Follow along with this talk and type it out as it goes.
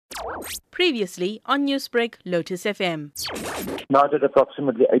Previously on Newsbreak, Lotus FM. Night at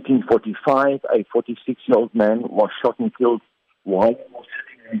approximately 18:45, a 46-year-old man was shot and killed while he was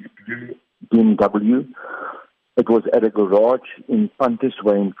sitting in his blue BMW. It was at a garage in Puntis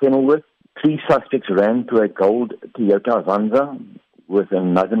Way in Kenilworth. Three suspects ran to a gold Toyota Avanza with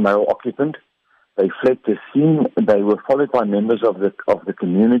another male occupant. They fled the scene. They were followed by members of the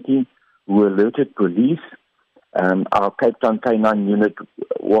community who alerted police. Our Cape Town K9 unit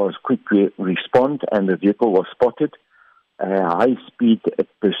was quick to respond, and the vehicle was spotted. A high-speed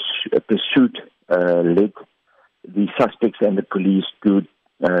pursuit led the suspects and the police to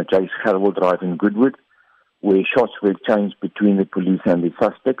Jace Harwell Drive in Goodwood, where shots were exchanged between the police and the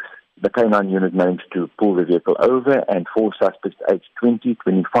suspects. The K9 unit managed to pull the vehicle over, and four suspects aged 20,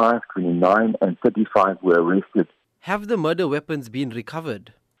 25, 29, and 35 were arrested. Have the murder weapons been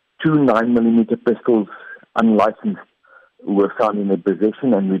recovered? Two 9mm pistols, unlicensed, were found in their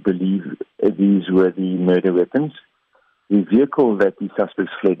possession, and we believe these were the murder weapons. The vehicle that the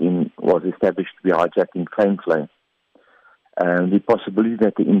suspects fled in was established to be hijacked in plain flame. The possibility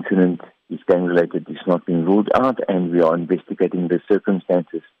that the incident is gang-related is not being ruled out, and we are investigating the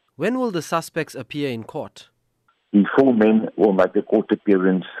circumstances. When will the suspects appear in court? The four men will make a court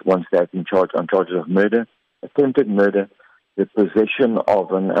appearance once they have been charged on charges of murder, attempted murder, the possession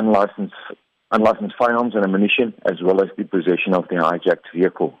of an unlicensed firearms and ammunition, as well as the possession of the hijacked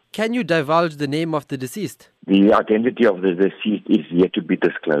vehicle. Can you divulge the name of the deceased? The identity of the deceased is yet to be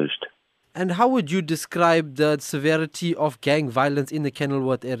disclosed. And how would you describe the severity of gang violence in the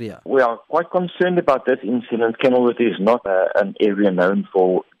Kenilworth area? We are quite concerned about this incident. Kenilworth is not an area known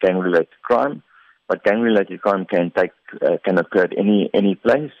for gang-related crime, but gang-related crime can occur at any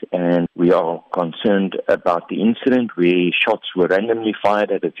place, and we are concerned about the incident where shots were randomly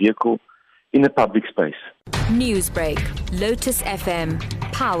fired at a vehicle in a public space. Newsbreak, Lotus FM,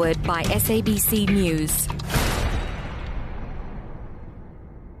 powered by SABC News.